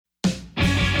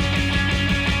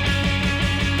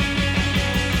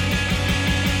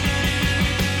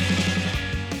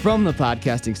From the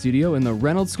podcasting studio in the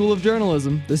Reynolds School of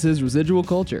Journalism, this is Residual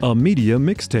Culture. A media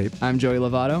mixtape. I'm Joey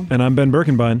Lovato. And I'm Ben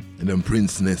Birkenbein. And I'm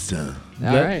Prince Nesta.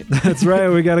 All right. That's right.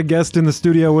 We got a guest in the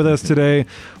studio with us today.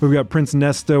 We've got Prince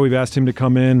Nesta. We've asked him to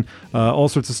come in. All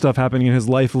sorts of stuff happening in his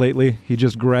life lately. He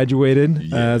just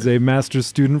graduated as a master's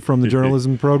student from the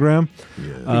journalism program.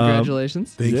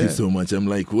 Congratulations. Thank you so much. I'm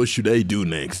like, what should I do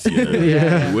next? You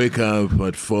know? I wake up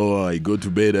at 4, I go to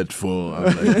bed at 4. I'm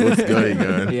like, what's going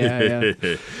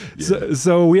on?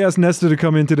 So we asked Nesta to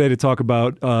come in today to talk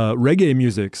about reggae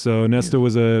music. So Nesta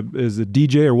was a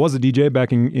DJ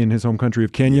back in his home country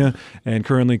of Kenya, and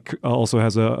currently also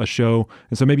has a show.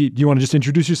 And so maybe you want to just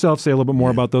introduce yourself, say a little bit more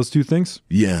about those two things?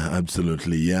 Yeah,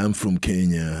 absolutely. Yeah, I'm from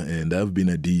Kenya, and I've been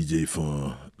a DJ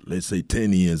for, let's say,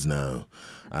 10 years now.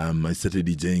 I started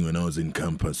DJing when I was in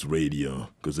campus radio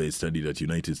because I studied at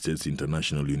United States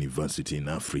International University in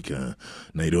Africa,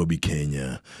 Nairobi,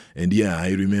 Kenya. And yeah, I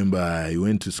remember I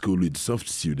went to school with soft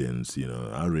students, you know,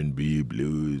 R&B,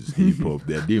 blues, hip-hop.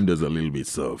 They're deemed as a little bit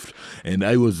soft. And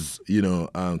I was, you know,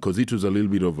 because it was a little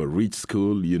bit of a rich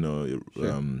school, you know,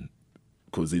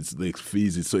 because the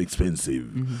fees is so expensive.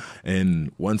 Mm-hmm.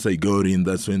 And once I got in,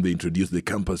 that's when they introduced the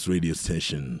campus radio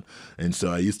station. And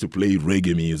so I used to play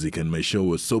reggae music, and my show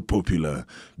was so popular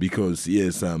because,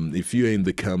 if you're in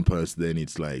the campus, then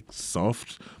it's like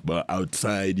soft, but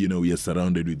outside, you know, we are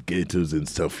surrounded with ghettos and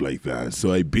stuff like that.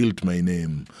 So I built my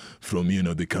name from, you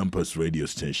know, the campus radio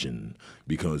station,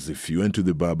 because if you went to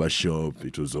the barber shop,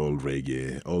 it was all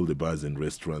reggae, all the bars and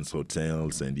restaurants,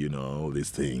 hotels, and, you know, all these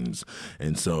things.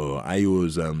 And so I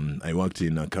worked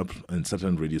in a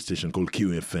certain radio station called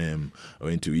QFM. I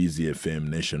went to Easy FM,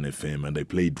 Nation FM, and I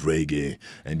played reggae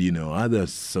and, you know, other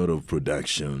sort of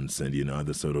productions and, you know,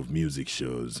 other sort of music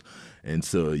shows. And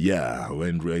so,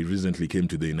 when I recently came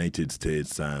to the United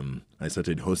States, I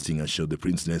started hosting a show, The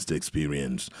Prince Nesta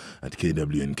Experience, at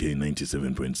KWNK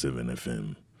 97.7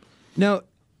 FM. Now,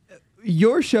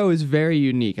 your show is very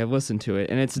unique. I've listened to it,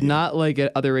 and it's not like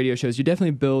other radio shows. You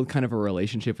definitely build kind of a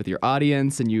relationship with your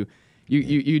audience, and you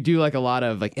do like a lot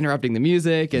of like interrupting the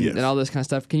music and all this kind of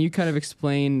stuff. Can you kind of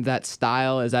explain that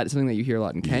style? Is that something that you hear a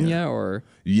lot in Kenya, or?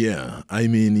 Yeah, I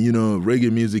mean, you know,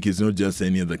 reggae music is not just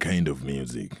any other kind of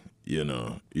music. You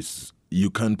know, you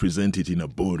can't present it in a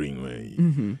boring way.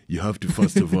 Mm-hmm. You have to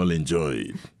first of all enjoy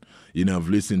it. You know, I've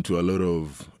listened to a lot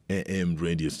of AM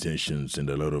radio stations and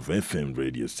a lot of FM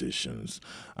radio stations,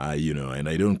 you know, and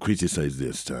I don't criticize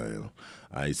their style.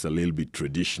 It's a little bit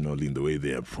traditional in the way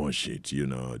they approach it, you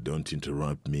know, don't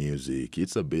interrupt music.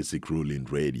 It's a basic rule in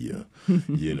radio,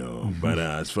 you know. But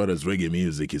as far as reggae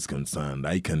music is concerned,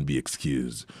 I can be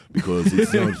excused because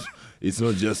it's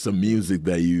not just some music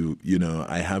that you know,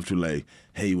 I have to like,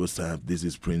 hey, what's up? This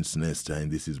is Prince Nesta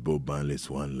and this is Bob Marley's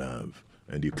One Love.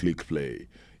 And you click play.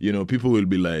 You know, people will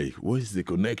be like, what is the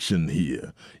connection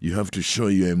here? You have to show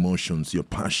your emotions, your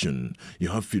passion. You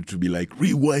have to be like,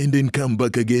 rewind and come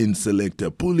back again,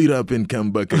 selector. Pull it up and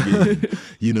come back again.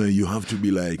 You know, you have to be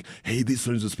like, hey, this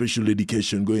one's a special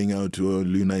dedication going out to all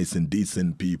you nice and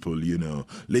decent people, you know.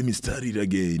 Let me start it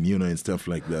again, you know, and stuff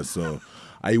like that. So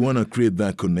I want to create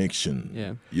that connection.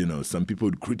 Yeah. You know, some people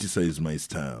would criticize my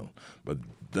style, but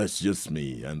that's just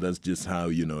me, and that's just how,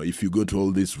 you know, if you go to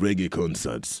all these reggae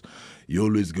concerts, you're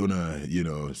always gonna, you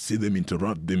know, see them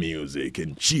interrupt the music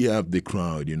and cheer up the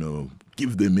crowd, you know,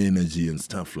 give them energy and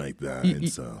stuff like that.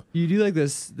 You do like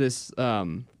this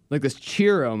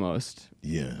cheer almost.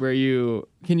 Yeah. Where do you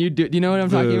know what I'm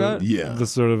talking about? Yeah. The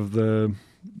sort of the...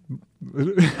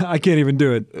 I can't even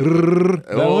do it. And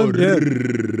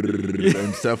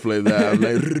stuff like that. I'm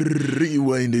like,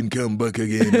 rewind and come back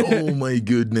again. Oh my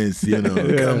goodness, you know,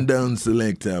 calm down,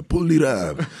 selector, pull it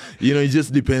up. You know, it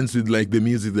just depends with like the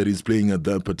music that is playing at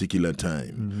that particular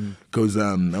time. Because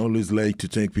I always like to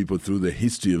take people through the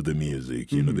history of the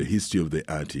music, you know, the history of the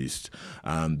artist,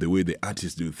 the way the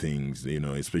artists do things, you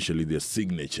know, especially their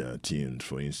signature tunes.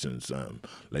 For instance,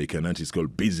 like an artist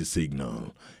called Busy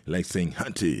Signal, like saying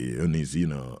Hattie on his, you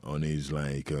know, on his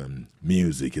like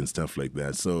music and stuff like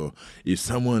that. So if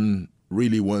someone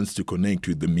really wants to connect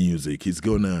with the music, he's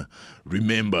gonna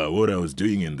remember what I was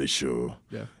doing in the show.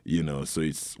 Yeah. You know, so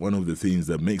it's one of the things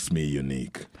that makes me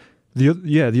unique. The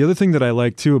other thing that I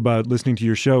like too about listening to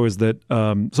your show is that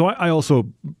so I also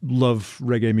love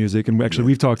reggae music, and actually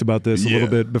we've talked about this a little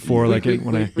bit before.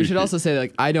 We should also say,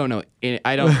 like, I don't like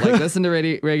listen to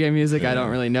reggae music. I don't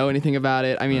really know anything about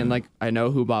it. I mean, like, I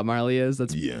know who Bob Marley is.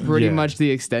 That's pretty much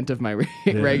the extent of my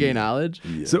reggae knowledge.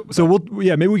 Yeah. So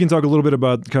maybe we can talk a little bit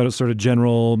about kind of sort of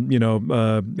general, you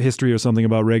know, history or something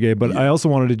about reggae. But I also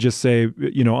wanted to just say,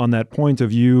 you know, on that point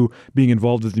of you being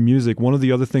involved with the music, one of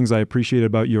the other things I appreciate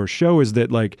about your show show is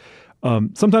that like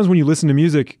sometimes when you listen to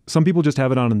music, some people just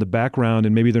have it on in the background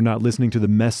and maybe they're not listening to the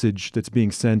message that's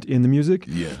being sent in the music.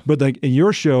 Yeah. But like in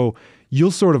your show,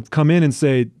 you'll sort of come in and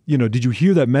say, you know, did you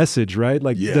hear that message, right?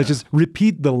 Like Yeah. that just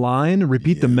repeat the line,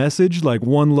 repeat the message, like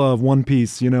one love, one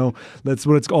peace, you know, that's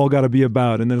what it's all got to be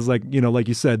about. And then it's like, you know, like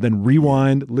you said, then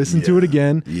rewind, listen to it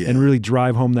again and really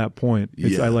drive home that point.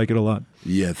 I like it a lot.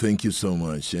 Yeah, thank you so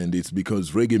much. And it's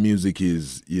because reggae music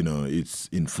is, you know, it's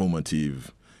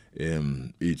informative,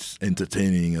 it's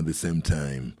entertaining at the same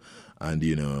time. And,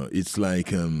 you know, it's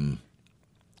like a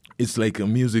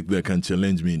music that can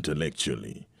challenge me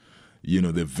intellectually. You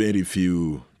know, there are very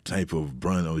few type of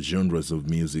brand or genres of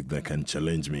music that can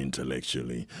challenge me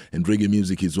intellectually. And reggae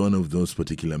music is one of those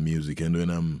particular music. And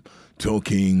when I'm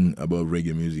talking about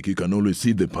reggae music, you can always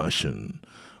see the passion.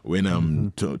 When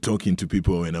I'm talking to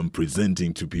people, when I'm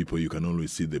presenting to people, you can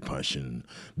always see the passion.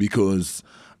 Because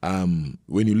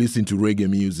when you listen to reggae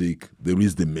music, there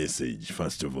is the message,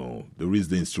 first of all. There is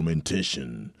the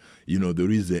instrumentation. You know, there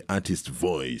is the artist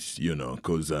voice, you know,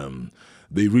 because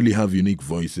they really have unique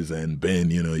voices. And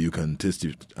Ben, you know, you can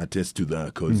attest to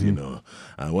that because, you know,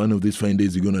 one of these fine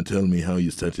days you're going to tell me how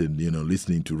you started, you know,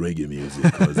 listening to reggae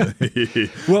music.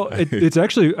 Well, it's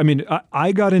actually, I mean,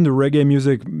 I got into reggae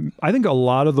music, I think a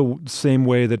lot of the same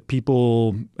way that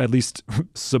people, at least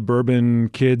suburban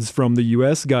kids from the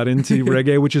U.S. got into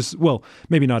reggae, which is, well,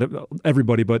 maybe not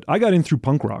everybody, but I got in through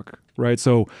punk rock, right?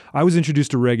 So I was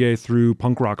introduced to reggae through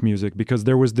punk rock music because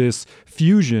there was this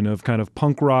fusion of kind of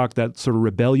punk rock, that sort of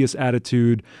rebellious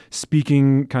attitude,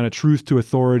 speaking kind of truth to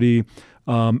authority,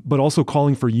 but also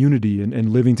calling for unity and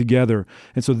living together.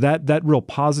 And so that real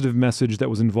positive message that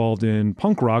was involved in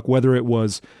punk rock, whether it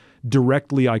was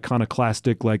directly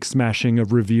iconoclastic, like smashing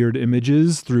of revered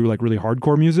images through like really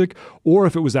hardcore music, or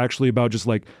if it was actually about just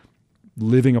like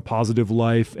living a positive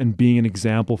life and being an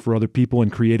example for other people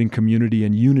and creating community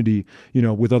and unity, you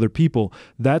know, with other people.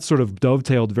 That sort of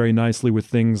dovetailed very nicely with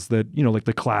things that, you know, like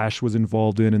The Clash was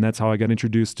involved in. And that's how I got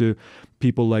introduced to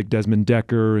people like Desmond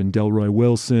Decker and Delroy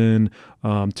Wilson,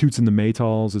 Toots and the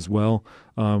Maytals as well.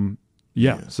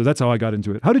 Yeah, so that's how I got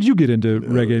into it. How did you get into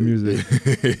reggae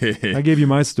music? I gave you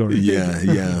my story.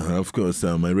 Yeah, of course.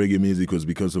 My reggae music was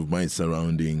because of my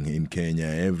surrounding in Kenya.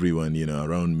 Everyone, you know,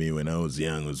 around me when I was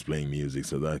young was playing music,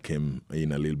 so that came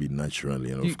in a little bit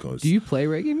naturally, and of course. Do you play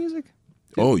reggae music?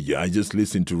 Oh, yeah, I just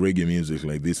listened to reggae music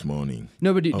like this morning.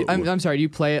 No, but I'm sorry, do you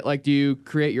play it, like, do you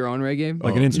create your own reggae?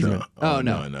 Like an instrument? No,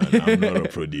 no, I'm not a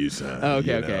producer. Oh,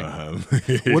 okay,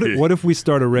 okay. What if we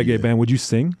start a reggae band? Would you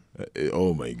sing?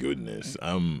 Oh my goodness.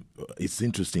 It's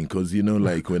interesting because, you know,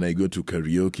 like when I go to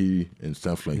karaoke and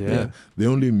stuff like that, the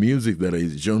only music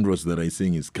genres that I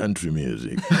sing is country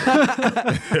music.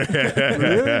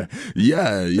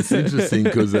 Yeah, it's interesting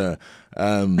because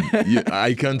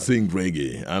I can't sing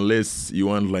reggae unless you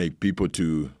want like people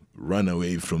to run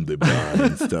away from the bar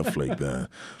and stuff like that.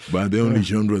 But the only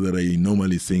genre that I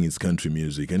normally sing is country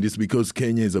music. And it's because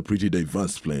Kenya is a pretty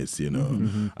diverse place, you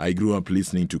know. I grew up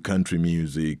listening to country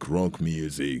music, rock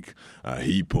music,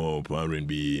 hip-hop,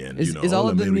 R&B, and, you know, all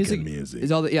American music.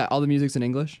 Is all the music's in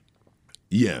English?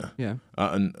 Yeah.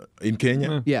 In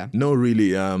Kenya? Yeah. No,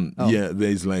 really. Yeah,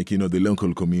 there's like, you know, the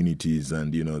local communities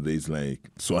and, you know, there's like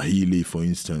Swahili, for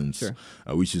instance,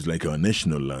 which is like our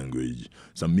national language.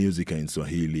 Some music are in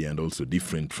Swahili and also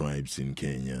different tribes in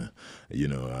Kenya, you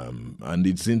know. And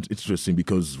it's interesting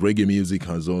because reggae music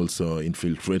has also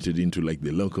infiltrated into like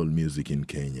the local music in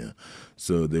Kenya.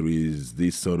 So there is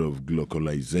this sort of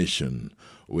localization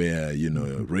where, you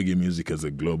know, reggae music as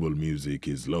a global music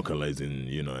is localized in,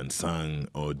 you know, and sung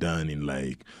or done in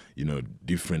like, you know,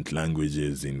 different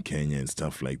languages in Kenya and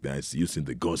stuff like that. It's used in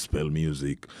the gospel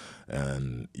music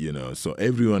and, you know, so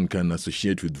everyone can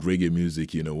associate with reggae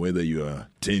music, you know, whether you are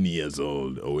 10 years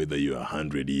old or whether you are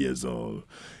 100 years old.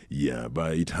 Yeah,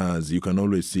 but you can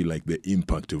always see like the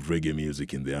impact of reggae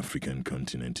music in the African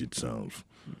continent itself.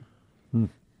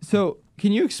 So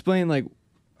can you explain like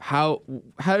how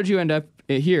did you end up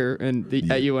here at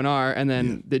UNR, and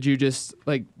then did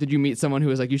you meet someone who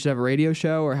was like, you should have a radio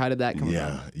show, or how did that come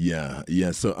about?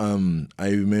 Yeah. So I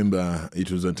remember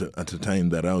it was at a time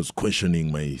that I was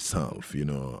questioning myself, you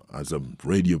know, as a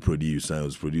radio producer. I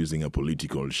was producing a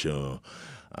political show.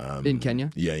 In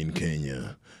Kenya? Yeah, in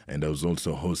Kenya. And I was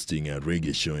also hosting a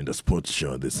reggae show and a sports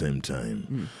show at the same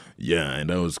time. Yeah, and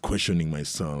I was questioning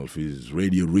myself, is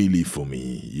radio really for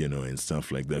me, you know, and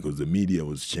stuff like that, because the media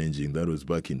was changing. That was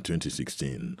back in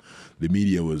 2016. The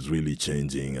media was really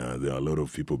changing. There are a lot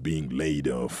of people being laid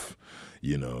off,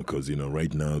 you know, because, you know,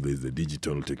 right now there's the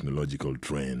digital technological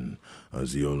trend,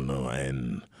 as you all know,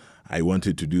 and I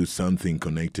wanted to do something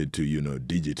connected to, you know,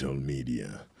 digital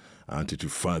media. I wanted to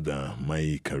further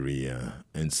my career.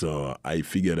 And so I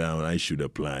figured out I should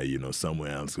apply,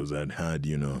 somewhere else because I'd had,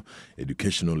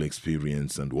 educational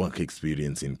experience and work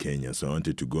experience in Kenya. So I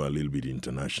wanted to go a little bit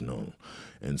international.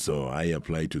 And so I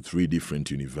applied to 3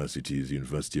 different universities,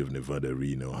 University of Nevada,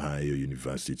 Reno, Ohio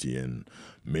University, and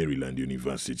Maryland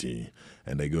University.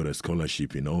 And I got a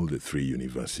scholarship in all the 3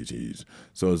 universities.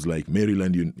 So I was like,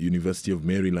 University of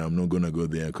Maryland, I'm not going to go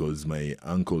there because my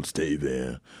uncle stayed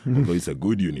there. Although it's a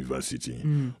good university.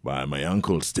 But my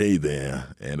uncle stayed there.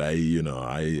 And I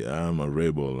am a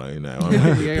rebel. I want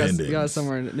my independence. You got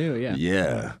somewhere new, yeah.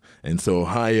 Yeah. And so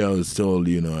Ohio, I was told,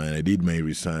 and I did my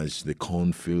research, the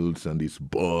cornfields, and it's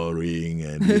boring.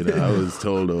 And, I was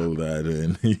told all that.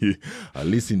 And I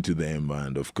listened to them.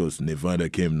 And, of course, Nevada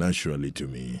came naturally to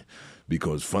me.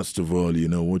 Because, first of all,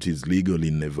 what is legal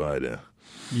in Nevada?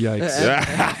 Yikes.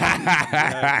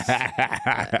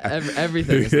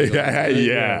 Everything is legal.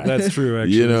 Yeah. That's true,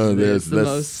 actually. It's the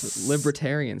most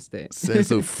libertarian state.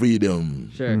 Sense of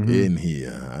freedom Sure. in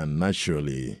here. And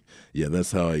naturally,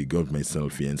 that's how I got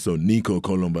myself here. And so Nico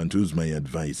Colombant, who's my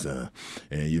advisor,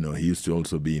 he used to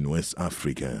also be in West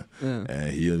Africa.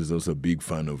 He is also a big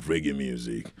fan of reggae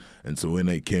music. And so when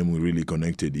I came, we really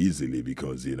connected easily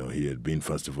because, he had been,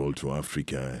 first of all, to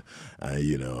Africa.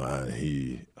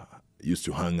 He used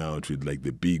to hang out with like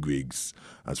the bigwigs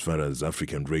as far as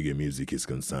African reggae music is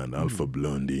concerned. Alpha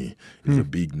Blondy is a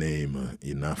big name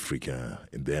in Africa,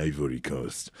 in the Ivory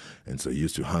Coast. And so he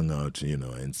used to hang out,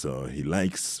 and so he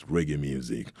likes reggae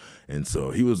music. And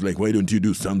so he was like, why don't you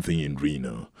do something in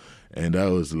Reno? And I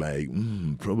was like,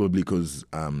 probably because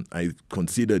I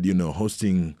considered,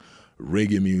 hosting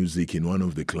reggae music in one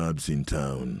of the clubs in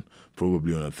town,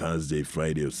 probably on a Thursday,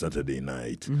 Friday, or Saturday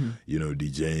night,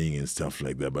 DJing and stuff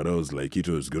like that. But I was like, it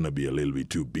was going to be a little bit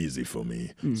too busy for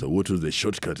me. So what was the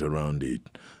shortcut around it?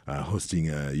 Hosting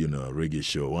a reggae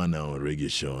show, 1 hour reggae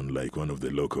show on like one of the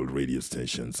local radio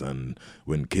stations. And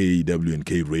when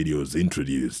KWNK radio was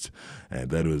introduced,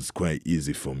 that was quite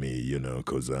easy for me,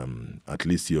 because at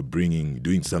least you're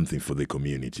doing something for the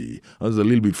community. I was a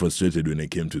little bit frustrated when I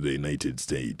came to the United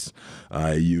States.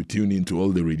 You tune into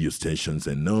all the radio stations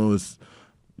and no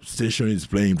station is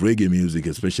playing reggae music,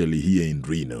 especially here in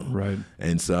Reno. Right.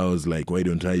 And so I was like, why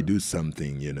don't I do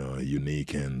something,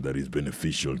 unique and that is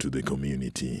beneficial to the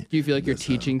community? Do you feel like you're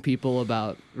teaching people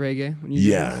about reggae? When you do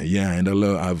this? Yeah. And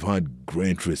I've had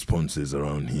great responses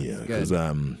around here because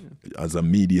as a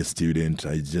media student,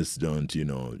 I just don't,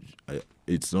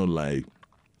 it's not like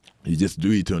you just do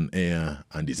it on air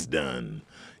and it's done.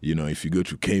 If you go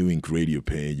to K-Wink radio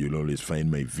page, you'll always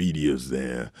find my videos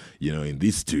there. In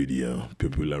this studio,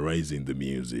 popularizing the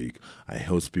music. I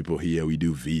host people here. We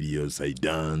do videos. I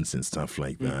dance and stuff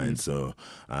like that. And so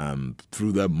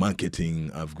through that marketing,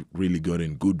 I've really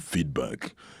gotten good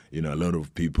feedback. A lot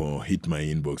of people hit my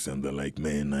inbox and they're like,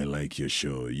 man, I like your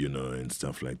show, and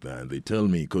stuff like that. And they tell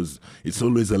me, because it's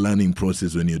always a learning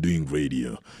process when you're doing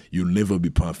radio. You'll never be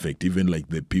perfect. Even like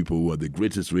the people who are the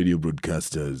greatest radio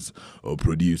broadcasters or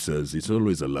producers, it's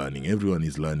always a learning. Everyone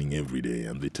is learning every day.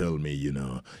 And they tell me,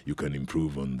 you can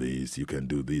improve on this, you can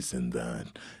do this and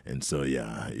that. And so,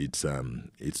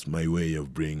 it's my way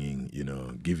of bringing,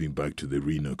 giving back to the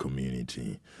Reno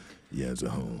community. As a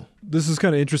whole. This is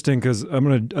kind of interesting because I'm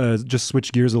going to just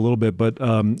switch gears a little bit, but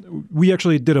we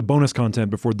actually did a bonus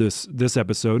content before this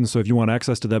episode, and so if you want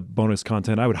access to that bonus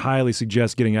content, I would highly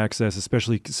suggest getting access,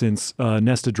 especially since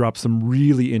Nesta dropped some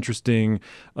really interesting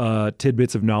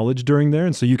tidbits of knowledge during there,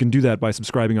 and so you can do that by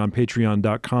subscribing on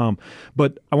patreon.com.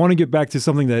 But I want to get back to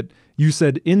something that you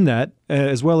said in that,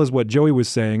 as well as what Joey was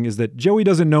saying, is that Joey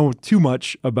doesn't know too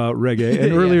much about reggae,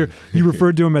 and earlier you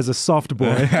referred to him as a soft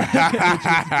boy, which is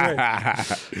great.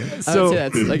 So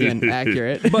that's again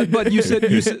accurate. But you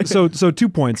said so 2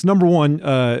 points. Number one,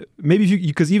 maybe if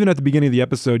because even at the beginning of the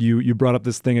episode, you brought up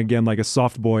this thing again like a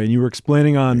soft boy, and you were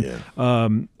explaining on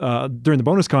during the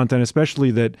bonus content,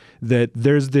 especially that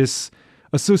there's this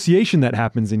association that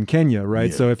happens in Kenya,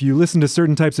 right? So if you listen to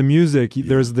certain types of music,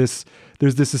 there's this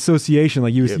association,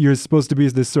 like you're supposed to be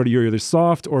this sort of, you're either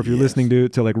soft, or if you're listening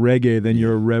to like reggae, then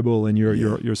you're a rebel and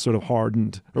you're sort of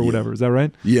hardened or whatever. Is that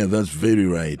right? Yeah, that's very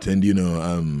right. And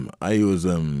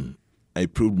I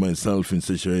proved myself in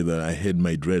such a way that I had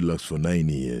my dreadlocks for 9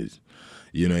 years.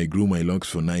 I grew my locks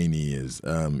for 9 years.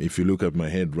 If you look at my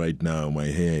head right now, my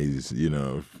hair is,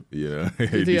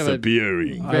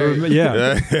 disappearing.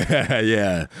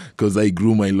 Because I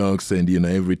grew my locks, and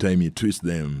every time you twist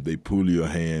them, they pull your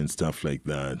hair and stuff like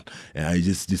that. And I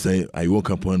just decided. I woke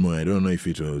up one morning. I don't know if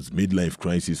it was midlife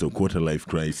crisis or quarter life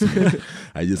crisis.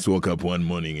 I just woke up one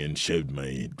morning and shaved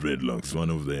my dreadlocks. One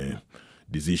of the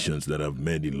decisions that I've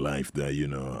made in life that, you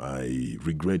know, I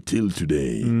regret till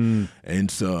today. And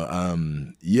so,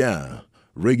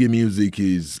 reggae music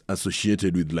is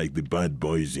associated with like the bad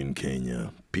boys in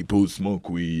Kenya. People who smoke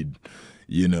weed,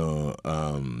 you know,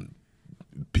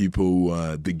 people who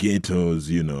are the ghettos,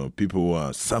 you know, people who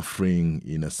are suffering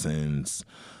in a sense.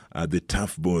 The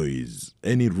tough boys.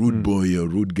 Any rude boy or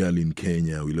rude girl in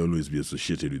Kenya will always be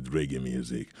associated with reggae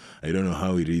music. I don't know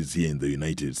how it is here in the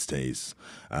United States,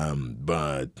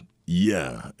 but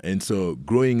yeah. And so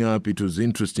growing up, it was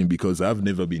interesting because I've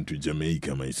never been to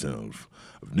Jamaica myself.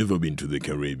 I've never been to the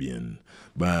Caribbean.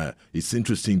 But it's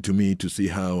interesting to me to see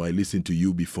how I listened to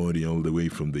UB40 all the way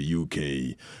from the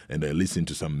UK, and I listened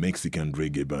to some Mexican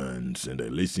reggae bands, and I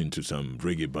listened to some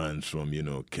reggae bands from, you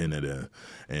know, Canada,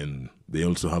 and they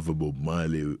also have a Bob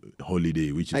Marley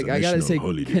holiday, which is a I national gotta say,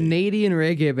 holiday. Canadian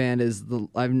reggae band is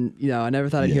I never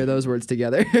thought I'd hear those words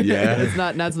together. Yeah. It's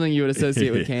not something you would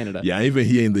associate with Canada. Yeah, even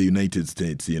here in the United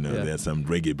States, you know, there are some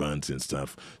reggae bands and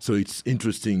stuff. So it's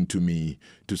interesting to me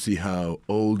to see how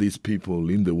all these people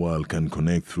in the world can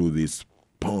connect through this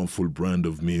powerful brand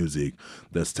of music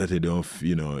that started off,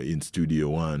 you know, in Studio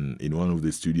One, in one of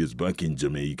the studios back in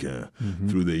Jamaica,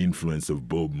 through the influence of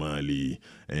Bob Marley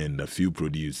and a few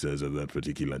producers at that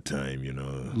particular time, you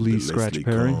know. Lee Scratch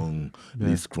Perry.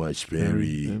 Lee Scratch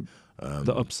Perry.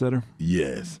 The Upsetter.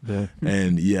 Yes. Yeah.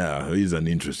 And yeah, he's an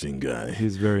interesting guy.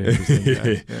 He's very interesting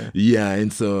guy. Yeah,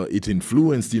 and so it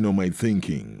influenced, you know, my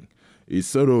thinking. It's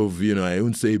sort of, you know, I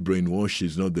won't say brainwash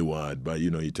is not the word, but,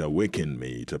 you know, it awakened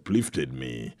me, it uplifted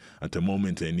me at a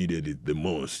moment I needed it the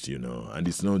most, you know. And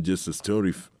it's not just a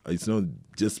story, it's not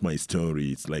just my story,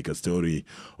 it's like a story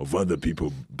of other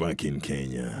people back in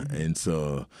Kenya. And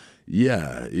so,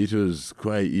 yeah, it was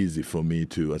quite easy for me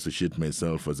to associate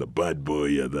myself as a bad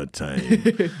boy at that time.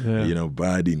 You know,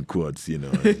 bad in quotes, you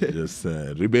know, just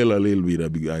rebel a little bit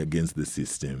against the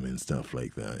system and stuff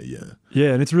like that, yeah.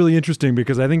 Yeah, and it's really interesting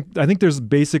because I think there's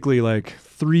basically like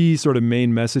three sort of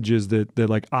main messages that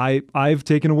like I've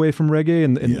taken away from reggae,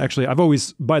 and actually I've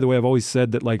always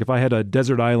said that like if I had a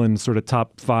desert island sort of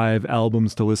top 5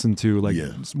 albums to listen to, like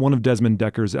one of Desmond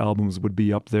Decker's albums would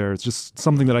be up there. It's just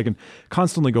something that I can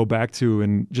constantly go back to,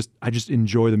 and I just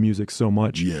enjoy the music so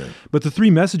much. Yeah. But the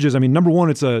three messages, I mean, number one,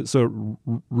 it's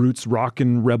roots rock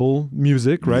and rebel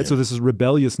music, right? Yeah. So this is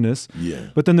rebelliousness. Yeah.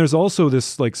 But then there's also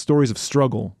this like stories of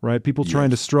struggle, right? People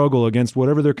trying to struggle against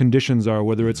whatever their conditions are,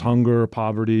 whether it's hunger or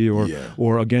poverty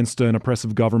or against an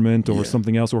oppressive government or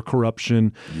something else, or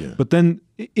corruption. Yeah. But then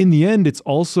in the end, it's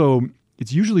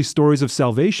usually stories of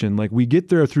salvation. Like we get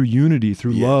there through unity,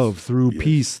 through love, through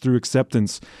peace, through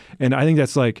acceptance. And I think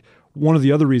that's like one of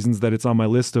the other reasons that it's on my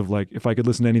list of like, if I could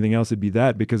listen to anything else, it'd be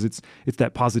that, because it's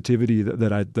that positivity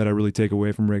that I really take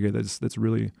away from reggae. That's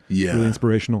really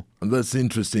inspirational. And that's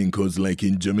interesting because like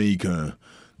in Jamaica,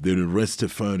 the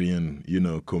Rastafarian, you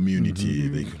know, community,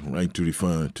 they like to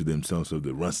refer to themselves as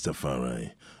the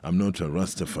Rastafari. I'm not a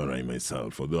Rastafari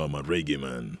myself, although I'm a reggae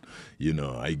man. You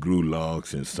know, I grew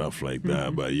locks and stuff like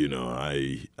that, but, you know,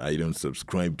 I don't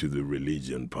subscribe to the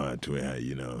religion part where,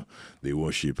 you know, they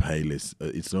worship Haile.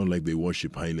 It's not like they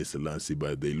worship Haile Selassie,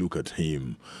 but they look at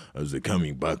him as the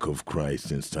coming back of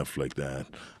Christ and stuff like that.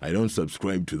 I don't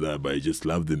subscribe to that, but I just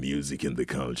love the music and the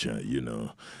culture, you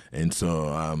know. And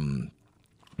so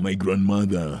my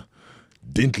grandmother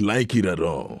didn't like it at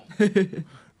all.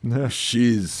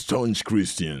 She's staunch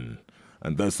Christian,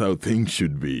 and that's how things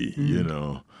should be, you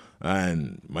know.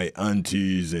 And my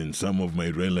aunties and some of my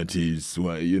relatives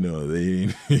were, you know,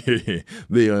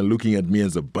 they are looking at me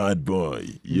as a bad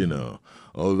boy, you know.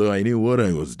 Although I knew what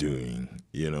I was doing,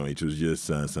 you know, it was just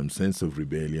some sense of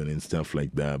rebellion and stuff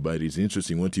like that. But it's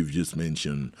interesting what you've just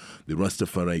mentioned. The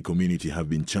Rastafari community have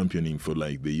been championing for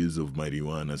like the use of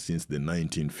marijuana since the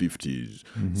 1950s,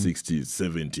 60s,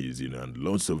 70s, you know, and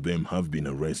lots of them have been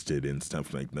arrested and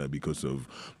stuff like that because of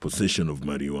possession of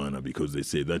marijuana, because they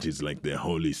say that is like their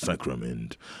holy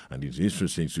sacrament. And it's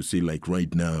interesting to see like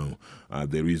right now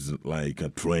there is like a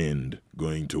trend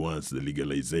going towards the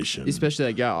legalization. Especially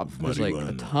like, there's like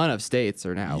a ton of states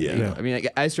are now. Yeah. I mean,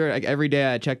 like, I started like every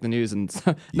day I check the news, and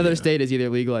another state has either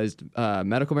legalized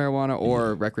medical marijuana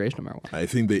or recreational marijuana. I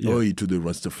think they owe it to the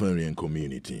Rastafarian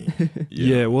community.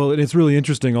 Yeah, well, it's really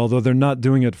interesting. Although they're not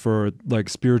doing it for like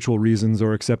spiritual reasons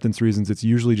or acceptance reasons, it's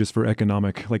usually just for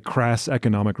economic, like crass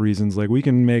economic reasons. Like we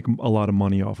can make a lot of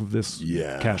money off of this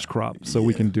cash crop, so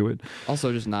we can do it.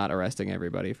 Also, just not arresting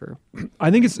everybody for. I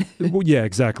think it's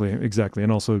exactly. exactly.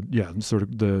 And also, yeah, sort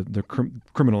of the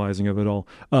criminalizing of it all.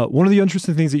 One of the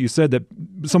interesting things that you said that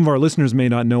some of our listeners may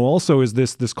not know also is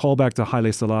this callback to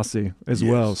Haile Selassie as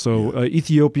well. So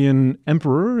Ethiopian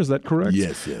emperor, is that correct?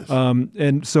 Yes, yes.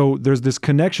 And so there's this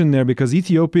connection there because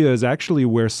Ethiopia is actually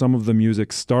where some of the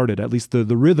music started, at least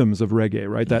the rhythms of reggae,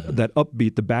 right? That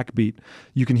upbeat, the backbeat.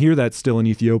 You can hear that still in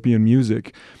Ethiopian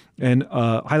music. And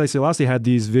Haile Selassie had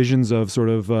these visions of sort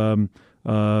of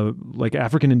like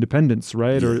African independence,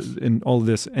 right? Yes. Or in all of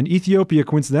this. And Ethiopia,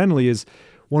 coincidentally, is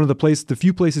one of the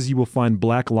few places you will find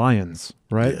black lions,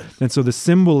 right? Yes. And so the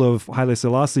symbol of Haile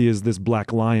Selassie is this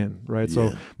black lion, right? Yeah.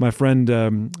 So my friend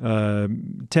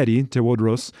Teddy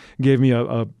Tewodros gave me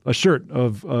a shirt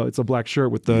of it's a black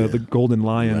shirt with the golden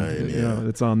lion.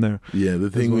 It's on there. Yeah, the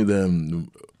thing with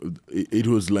it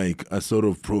was like a sort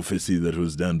of prophecy that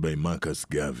was done by Marcus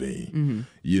Garvey.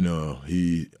 You know,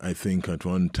 I think at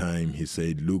one time he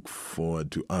said, "Look forward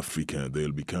to Africa.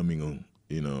 They'll be coming on."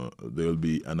 You know, there will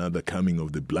be another coming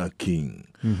of the Black King.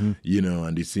 You know,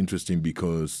 and it's interesting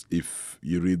because if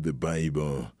you read the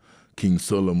Bible, King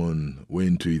Solomon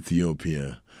went to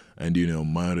Ethiopia and, you know,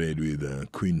 married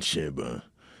with Queen Sheba.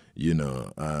 You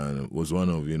know, was one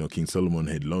of, you know, King Solomon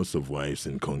had lots of wives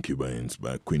and concubines,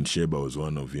 but Queen Sheba was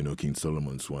one of, you know, King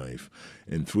Solomon's wife.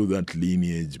 And through that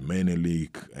lineage,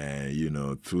 Menelik, you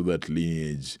know, through that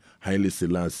lineage, Haile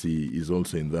Selassie is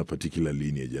also in that particular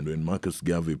lineage. And when Marcus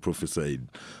Garvey prophesied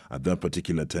at that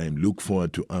particular time, look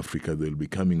forward to Africa, there will be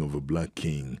coming of a black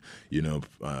king, you know,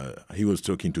 he was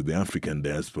talking to the African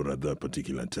diaspora at that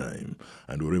particular time.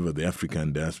 And wherever the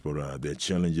African diaspora, their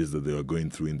challenges that they were going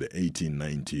through in the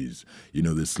 1890s, you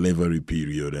know, the slavery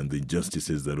period and the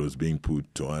injustices that was being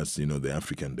put to us, you know, the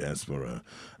African diaspora,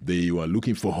 they were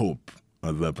looking for hope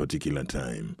at that particular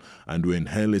time. And when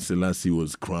Haile Selassie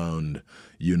was crowned,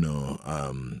 you know,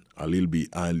 a little bit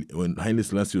early, when Haile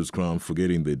Selassie was crowned,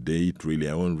 forgetting the date, really,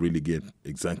 I won't really get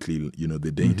exactly, you know,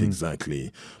 the date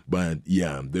exactly. But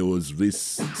yeah, there was this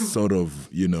sort of,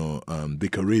 you know, the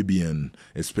Caribbean,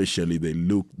 especially,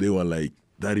 they were like,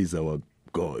 that is our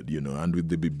God, you know, and with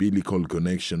the biblical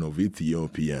connection of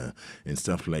Ethiopia and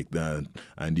stuff like that.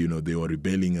 And, you know, they were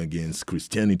rebelling against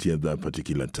Christianity at that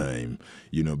particular time,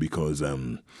 you know, because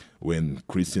when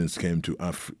Christians came to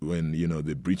when, you know,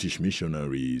 the British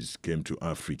missionaries came to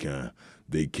Africa,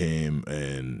 they came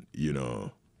and, you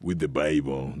know, with the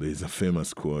Bible, there's a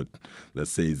famous quote that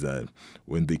says that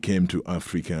when they came to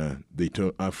Africa, they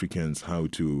taught Africans how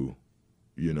to,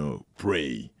 you know,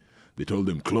 pray. They told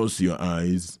them, close your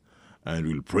eyes and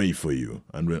we'll pray for you.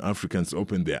 And when Africans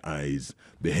opened their eyes,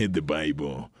 they had the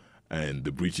Bible, and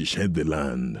the British had the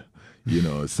land. You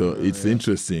know, so it's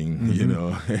interesting, you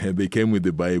know, they came with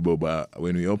the Bible, but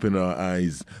when we opened our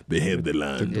eyes, they had the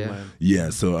land.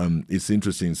 Yeah, so it's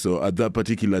interesting. So at that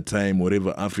particular time,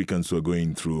 whatever Africans were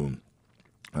going through,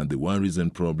 and the worries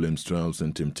and problems, trials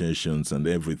and temptations and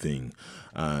everything,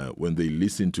 when they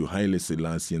listened to Haile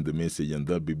Selassie and the message and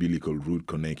that biblical root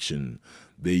connection,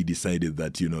 they decided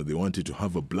that, you know, they wanted to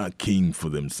have a black king for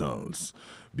themselves.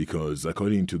 Because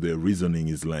according to their reasoning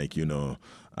is like, you know,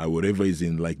 whatever is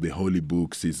in like the holy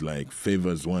books is like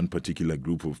favors one particular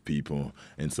group of people.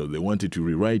 And so they wanted to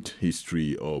rewrite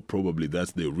history, or probably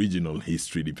that's the original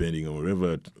history, depending on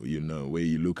wherever, you know, way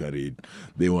you look at it.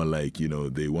 They were like, you know,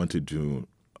 they wanted to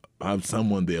have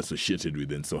someone they associated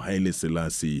with. And so Haile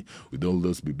Selassie, with all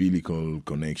those biblical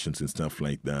connections and stuff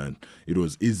like that, it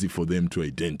was easy for them to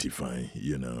identify,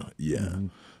 you know,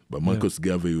 But Marcus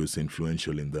Garvey was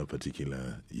influential in that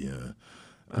particular,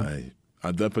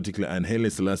 at that particular, and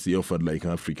Haile Selassie offered like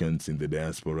Africans in the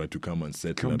diaspora to come and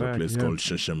settle at a place called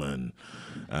Shashaman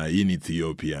in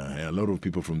Ethiopia. A lot of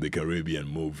people from the Caribbean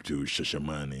moved to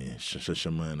Shashamane.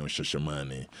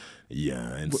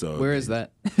 Yeah, and so where is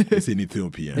that? It's in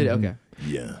Ethiopia. Okay.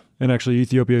 Yeah. And actually,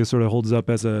 Ethiopia sort of holds up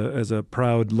as a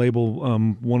proud label,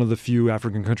 one of the few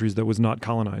African countries that was not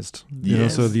colonized. You know,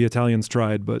 so the Italians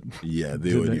tried, but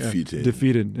they were defeated.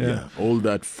 Defeated. All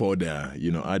that fodder,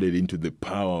 you know, added into the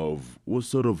power of what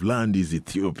sort of land is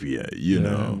Ethiopia? You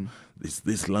know,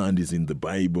 this land is in the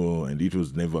Bible and it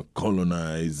was never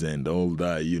colonized and all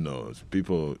that. You know,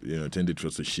 people, you know, tended to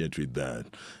associate with that,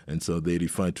 and so they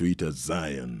refer to it as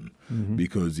Zion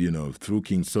because, you know, through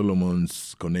King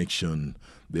Solomon's connection,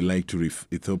 they like to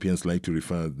Ethiopians like to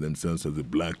refer themselves as the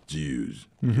Black Jews,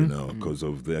 you know, because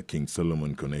of their King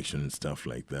Solomon connection and stuff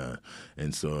like that.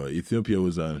 And so Ethiopia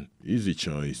was an easy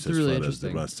choice as far as the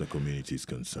Rasta community is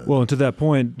concerned. Well, and to that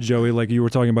point, Joey, like you were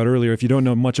talking about earlier, if you don't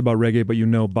know much about reggae, but you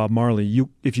know Bob Marley, Marley.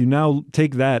 If you now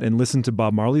take that and listen to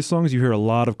Bob Marley songs, you hear a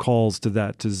lot of calls to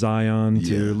that, to Zion,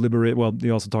 to liberate. Well, he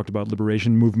also talked about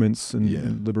liberation movements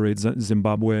and liberate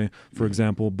Zimbabwe, for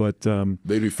example. But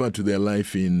they refer to their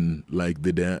life in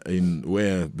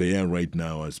where they are right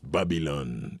now as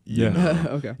Babylon. You know?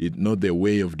 Okay. Not their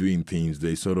way of doing things.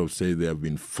 They sort of say they have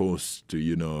been forced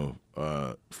to,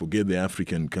 forget the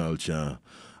African culture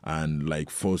and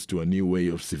forced to a new way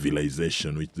of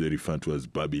civilization, which they refer to as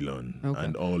Babylon,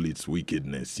 and all its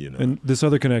wickedness, And this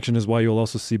other connection is why you'll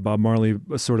also see Bob Marley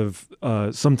sort of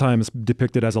sometimes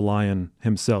depicted as a lion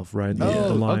himself, right?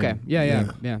 Oh, okay.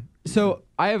 Yeah. So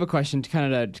I have a question to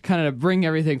kind of bring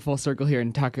everything full circle here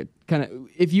and talk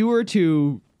if you were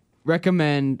to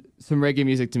recommend some reggae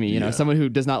music to me, someone who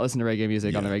does not listen to reggae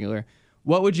music on the regular,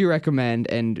 what would you recommend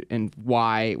and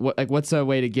why? What's a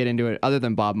way to get into it other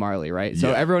than Bob Marley, right?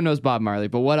 So everyone knows Bob Marley,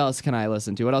 but what else can I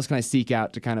listen to? What else can I seek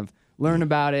out to kind of learn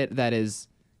about it that is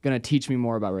going to teach me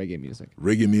more about reggae music?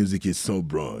 Reggae music is so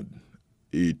broad.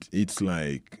 It's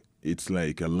like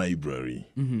a library.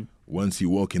 Mm-hmm. Once you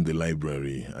walk in the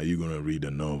library, are you going to read a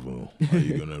novel? Are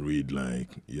you going to read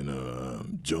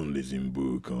journalism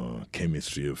book or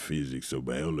chemistry or physics or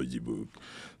biology book?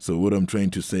 So what I'm trying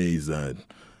to say is that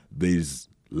there's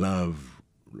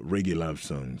reggae love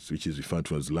songs, which is referred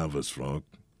to as lovers rock.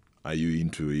 Are you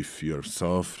into, if you're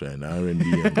soft and R&B?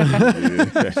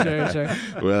 Sure.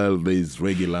 Well, there's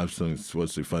reggae love songs,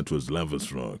 what's referred to as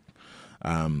lovers rock.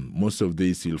 Most of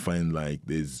this you'll find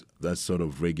there's that sort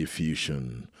of reggae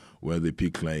fusion where they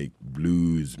pick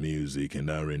blues music and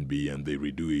R&B and they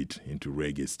redo it into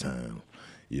reggae style.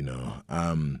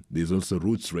 There's also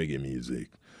roots reggae music.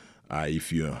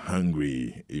 If you're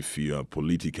hungry, if you are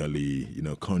politically,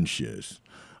 conscious,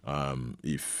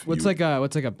 what's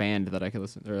a band that I could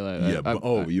listen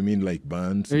to? You mean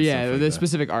bands? Or the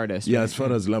specific artist. Yeah, as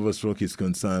far as lovers rock is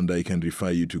concerned, I can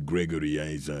refer you to Gregory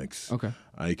Isaacs. Okay.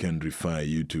 I can refer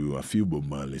you to a few Bob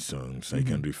Marley songs. Mm-hmm. I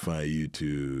can refer you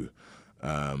to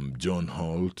John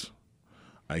Holt.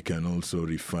 I can also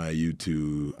refer you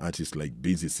to artists like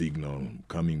Busy Signal,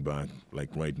 coming back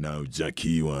right now,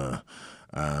 Jakiwa,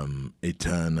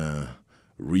 Etana,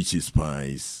 Richie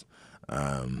Spice.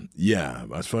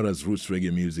 As far as roots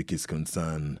reggae music is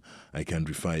concerned, I can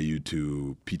refer you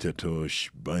to Peter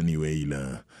Tosh, Bunny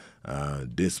Wailer,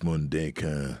 Desmond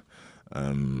Decker.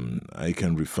 I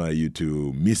can refer you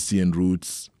to Misty and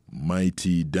Roots,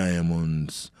 Mighty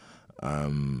Diamonds,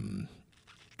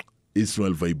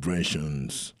 Israel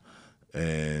Vibrations,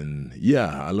 and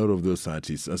a lot of those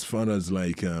artists. As far as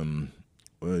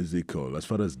what is it called? As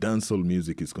far as dancehall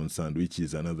music is concerned, which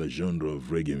is another genre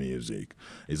of reggae music,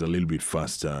 is a little bit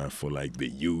faster for the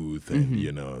youth and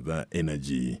that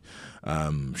energy.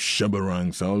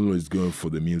 Shabarangs, I always go for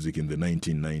the music in the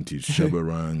 1990s.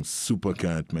 Shabarangs,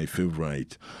 Supercat, my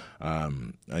favorite.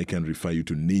 I can refer you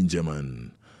to Ninja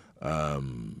Man,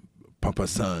 Papa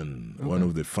San, one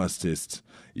of the fastest,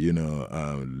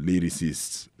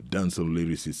 lyricists, dancehall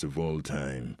lyricists of all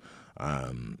time.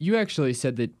 You actually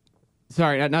said that.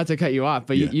 Sorry, not to cut you off,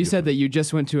 but you said that you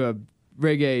just went to a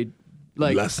reggae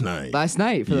last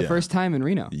night for the first time in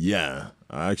Reno. Yeah,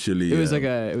 actually, it was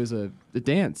a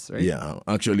dance, right? Yeah,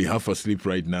 actually half asleep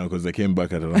right now because I came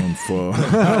back at around 4.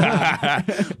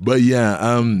 But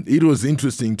it was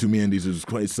interesting to me and it was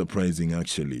quite surprising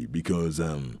actually because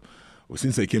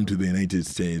since I came to the United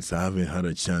States, I haven't had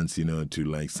a chance,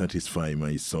 to satisfy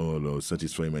my soul or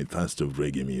satisfy my thirst of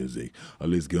reggae music. I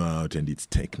always go out and it's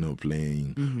techno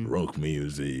playing, rock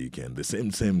music, and the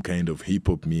same kind of hip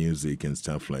hop music and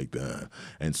stuff like that.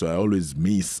 And so I always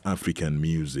miss African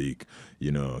music,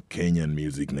 Kenyan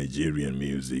music, Nigerian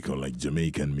music, or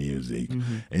Jamaican music.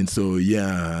 And so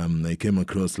I came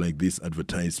across this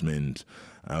advertisement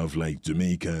of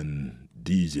Jamaican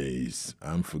DJs,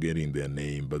 I'm forgetting their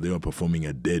name, but they were performing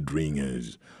at Dead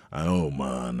Ringers. And oh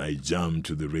man, I jammed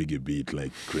to the reggae beat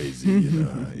like crazy.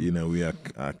 We are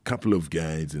a couple of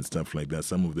guys and stuff like that.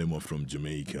 Some of them are from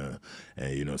Jamaica,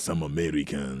 and some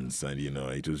Americans, and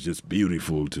it was just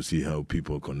beautiful to see how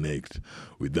people connect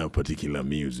with that particular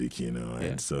music.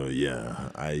 And so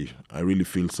I really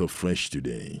feel so fresh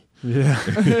today. Yeah.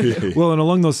 Well, and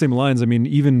along those same lines, I mean,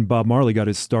 even Bob Marley got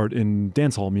his start in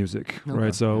dancehall music,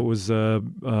 right? So it was,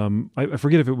 I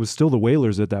forget if it was still the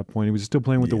Wailers at that point. He was still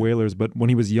playing with the Wailers, but when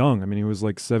he was young, I mean, he was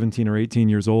 17 or 18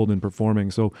 years old and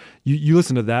performing. So you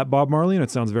listen to that Bob Marley, and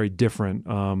it sounds very different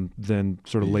than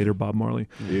sort of later Bob Marley.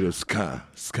 It was ska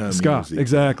music.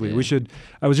 Exactly. Yeah.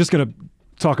 I was just going to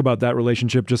talk about that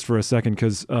relationship just for a second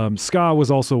because ska was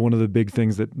also one of the big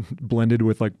things that blended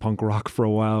with punk rock for a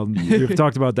while. We've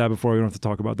talked about that before. We don't have to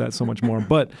talk about that so much more.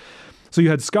 But so you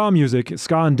had ska music,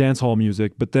 ska and dancehall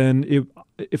music, but then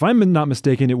if I'm not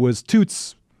mistaken, it was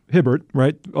Toots Hibbert,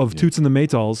 right, of Toots and the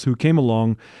Maytals, who came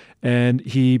along, and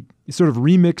he sort of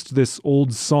remixed this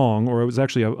old song, or it was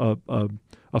actually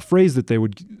a phrase that they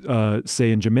would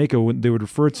say in Jamaica when they would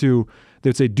refer to, they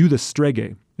would say, do the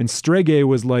stregge. And stregge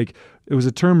was like, it was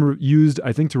a term used,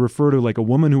 I think, to refer to like a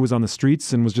woman who was on the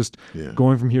streets and was just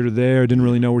going from here to there, didn't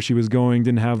really know where she was going,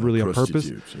 didn't have really a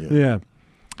purpose. Yeah.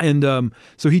 And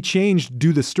so he changed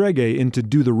do the stregge into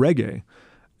do the reggae.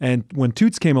 And when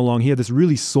Toots came along, he had this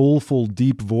really soulful,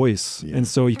 deep voice. And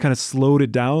so he kind of slowed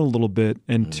it down a little bit.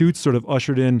 And Toots sort of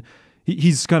ushered in,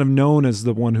 he's kind of known as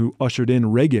the one who ushered in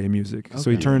reggae music. Okay.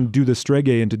 So he turned do the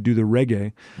stregge into do the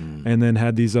reggae, and then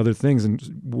had these other things.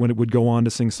 And when it would go on to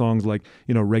sing songs like,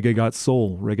 you know, Reggae Got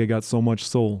Soul, Reggae Got So Much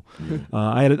Soul.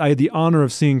 I had the honor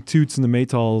of seeing Toots and the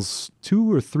Maytals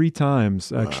 2 or 3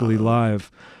 times actually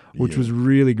live, which was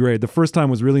really great. The first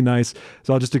time was really nice.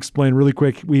 So I'll just explain really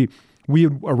quick. We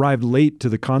arrived late to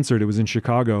the concert. It was in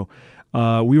Chicago.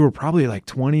 We were probably like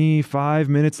 25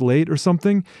 minutes late or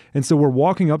something. And so we're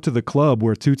walking up to the club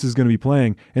where Toots is going to be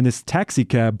playing, and this taxi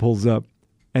cab pulls up.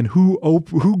 And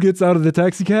who gets out of the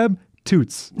taxi cab?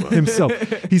 Toots himself.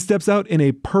 He steps out in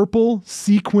a purple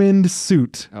sequined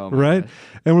suit, right? God.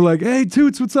 And we're like, "Hey,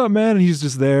 Toots, what's up, man?" And he's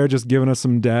just there, just giving us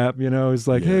some dap, you know. He's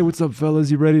like, "Hey, what's up,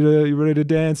 fellas? You ready to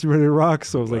dance? You ready to rock?"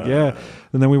 So I was like, "Yeah."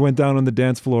 And then we went down on the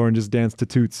dance floor and just danced to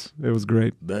Toots. It was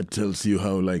great. That tells you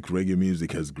how like reggae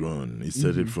music has grown. It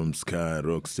started from ska,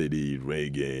 rocksteady,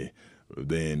 reggae.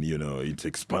 Then, you know, it's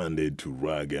expanded to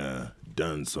raga,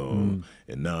 dancehall,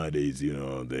 and nowadays, you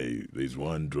know, there's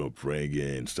one drop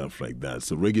reggae and stuff like that.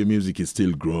 So reggae music is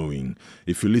still growing.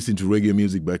 If you listen to reggae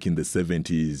music back in the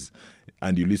 70s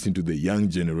and you listen to the young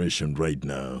generation right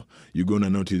now, you're gonna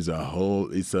notice it's a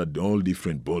whole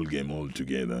different ball game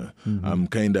altogether. I'm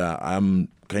kind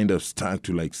of stuck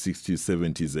to like 60s,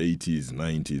 70s, 80s,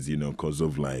 90s, you know, because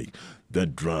of like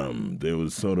that drum. There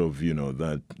was sort of, you know,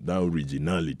 that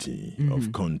originality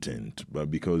of content.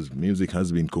 But because music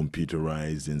has been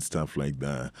computerized and stuff like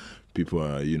that, people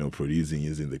are, you know, producing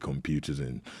using the computers,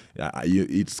 and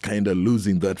it's kind of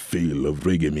losing that feel of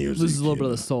reggae music. Loses a little bit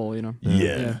of the soul, you know?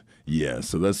 Yeah.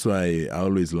 So that's why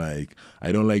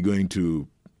I don't like going to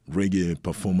reggae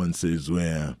performances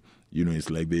where, you know, it's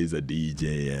like there's a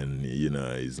DJ and, you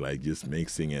know, it's like just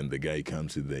mixing and the guy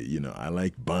comes with the, you know, I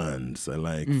like bands. I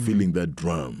like feeling that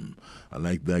drum. I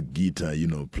like that guitar, you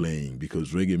know, playing,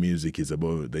 because reggae music is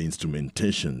about the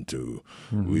instrumentation too,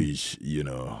 which, you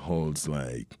know, holds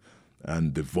like,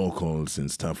 and the vocals and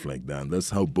stuff like that. And that's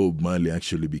how Bob Marley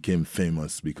actually became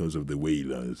famous, because of the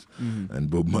Wailers. And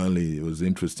Bob Marley was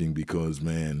interesting because,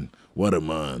 man, what a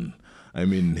man. I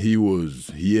mean, he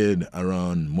had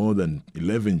around more than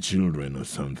 11 children or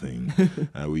something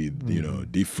with, you know,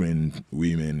 different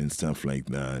women and stuff like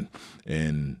that.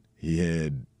 And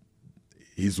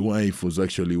his wife was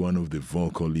actually one of the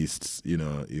vocalists, you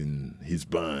know, in his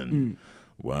band.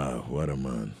 Wow, what a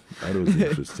man. That was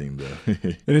interesting, though.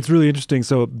 And it's really interesting.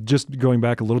 So just going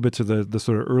back a little bit to the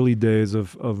sort of early days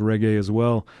of reggae as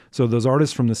well. So those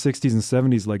artists from the 60s and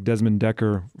 70s, like Desmond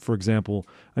Dekker, for example,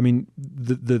 I mean,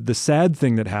 the sad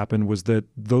thing that happened was that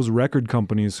those record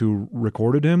companies who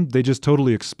recorded him, they just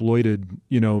totally exploited,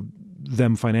 you know,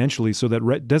 them financially, so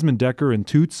that Desmond Dekker and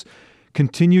Toots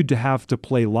continued to have to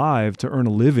play live to earn a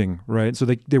living, right? So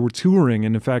they were touring,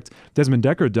 and in fact, Desmond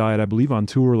Dekker died, I believe, on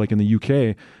tour like in the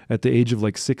UK at the age of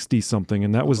like 60-something,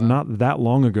 and that was not that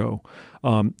long ago.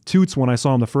 Toots, when I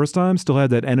saw him the first time, still had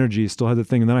that energy, still had the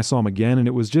thing, and then I saw him again, and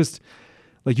it was just,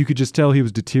 like, you could just tell he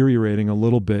was deteriorating a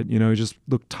little bit, you know, he just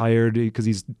looked tired because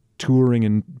he's touring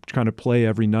and trying to play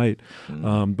every night.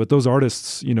 But those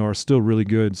artists, you know, are still really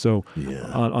good. So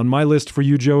on my list for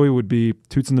you, Joey, would be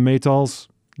Toots and the Maytals,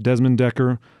 Desmond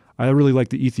Dekker. I really like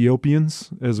the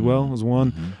Ethiopians as well as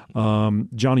one.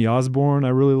 Johnny Osborne I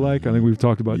really like. I think we've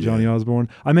talked about Johnny Osborne.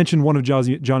 I mentioned one of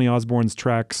Johnny Osborne's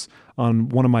tracks on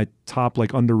one of my top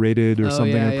like underrated or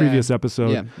something in a previous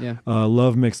episode.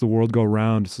 Love Makes the World Go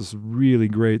Round. It's this really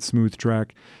great smooth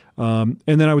track. And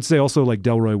then I would say also like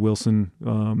Delroy Wilson.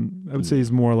 I would say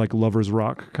he's more like lovers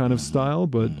rock kind of style,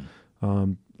 but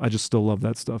I just still love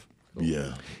that stuff.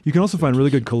 Yeah. You can also find really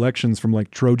good collections from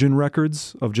like Trojan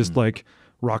Records of just like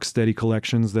rock steady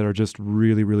collections that are just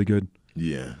really, really good.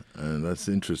 Yeah, and that's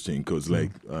interesting because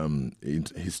like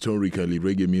historically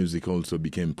reggae music also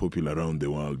became popular around the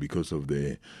world because of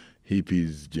the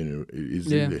hippies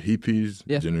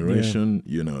generation,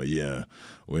 you know,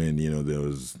 when, you know, there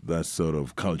was that sort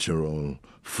of cultural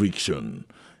friction,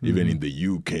 Even in the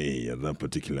UK at that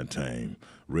particular time,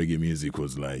 reggae music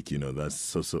was like, that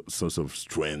source of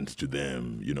strength to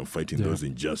them, fighting those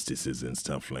injustices and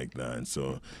stuff like that. And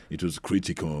so it was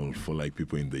critical for like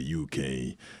people in the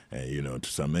UK, to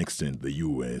some extent the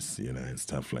US, and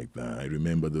stuff like that. I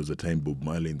remember there was a time Bob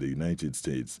Marley in the United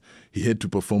States, he had to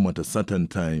perform at a certain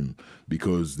time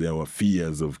because there were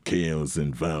fears of chaos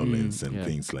and violence and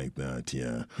things like that.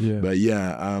 Yeah. But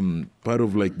part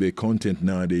of like the content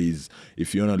nowadays,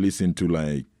 if you want to listen to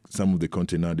like some of the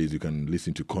content nowadays, you can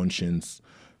listen to Conscience,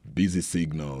 Busy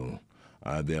Signal.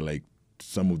 They're like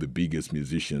some of the biggest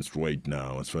musicians right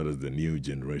now as far as the new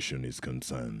generation is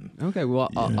concerned. Okay, well,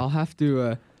 I'll have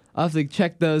to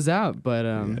check those out. But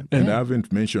and I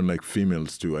haven't mentioned like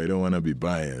females too. I don't want to be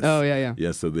biased. Oh yeah.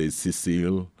 Yeah, so there's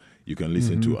Cecile. You can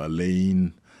listen to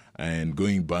Elaine, and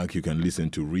going back, you can listen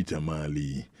to Rita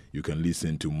Marley. You can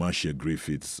listen to Marcia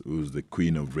Griffiths, who's the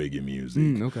queen of reggae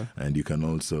music. Okay. And you can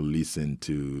also listen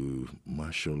to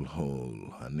Marshall Hall.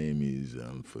 Her name is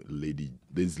Lady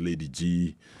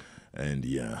G. And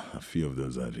a few of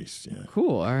those artists. Yeah.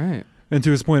 Cool. All right. And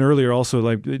to his point earlier, also,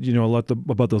 like, a lot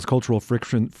about those cultural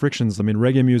frictions. I mean,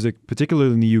 reggae music,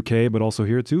 particularly in the UK, but also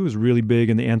here too, is really big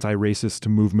in the anti-racist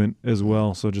movement as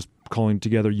well. So just calling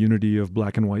together unity of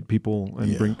black and white people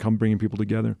and bringing people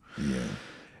together. Yeah.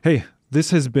 Hey,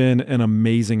 this has been an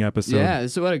amazing episode. Yeah,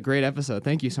 what a great episode.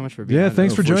 Thank you so much for being on.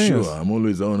 Thanks for joining us. I'm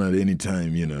always honored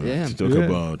anytime, to talk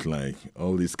about like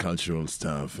all this cultural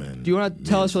stuff. And do you want to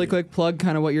tell us really quick, plug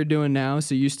kind of what you're doing now?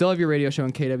 So you still have your radio show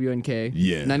on KWNK.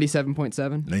 Yeah.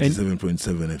 97.7?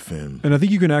 97.7 FM. And I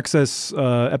think you can access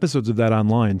episodes of that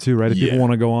online too, right? If people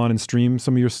want to go on and stream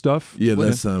some of your stuff. Yeah,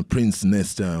 that's Prince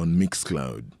Nesta on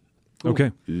Mixcloud. Cool.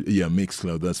 Okay. Yeah,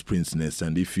 Mixcloud, that's Prince Nest.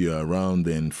 And if you're around,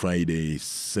 then Friday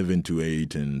 7 to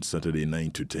 8 and Saturday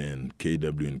 9 to 10,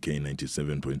 KWNK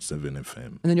 97.7 FM.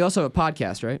 And then you also have a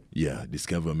podcast, right? Yeah,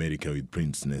 Discover America with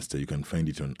Prince Nesta. You can find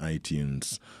it on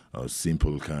iTunes or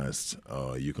Simplecast,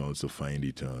 or you can also find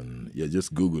it on,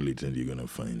 just Google it and you're going to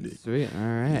find it. Sweet. All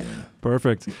right. Yeah.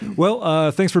 Perfect.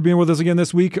 Well, thanks for being with us again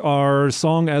this week. Our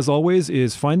song, as always,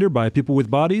 is Finder by People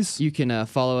with Bodies. You can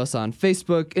follow us on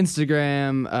Facebook,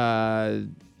 Instagram,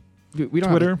 we don't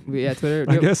Twitter. Twitter.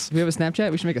 I guess. Do we have a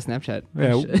Snapchat? We should make a Snapchat.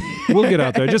 Yeah, we'll get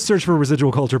out there. Just search for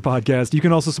Residual Culture Podcast. You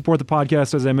can also support the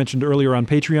podcast, as I mentioned earlier, on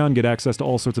Patreon, get access to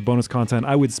all sorts of bonus content.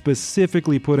 I would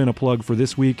specifically put in a plug for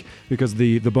this week because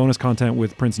the bonus content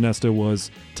with Prince Nesta was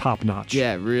top notch.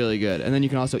 Yeah, really good. And then you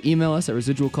can also email us at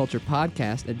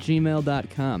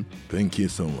residualculturepodcast@gmail.com. Thank you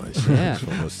so much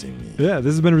for hosting me. Yeah,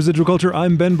 this has been Residual Culture.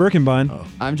 I'm Ben Birkenbein.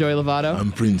 I'm Joey Lovato.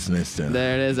 I'm Prince Nesta.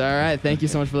 There it is. All right. Thank you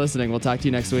so much for listening. We'll talk to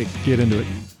you next week. Get into it.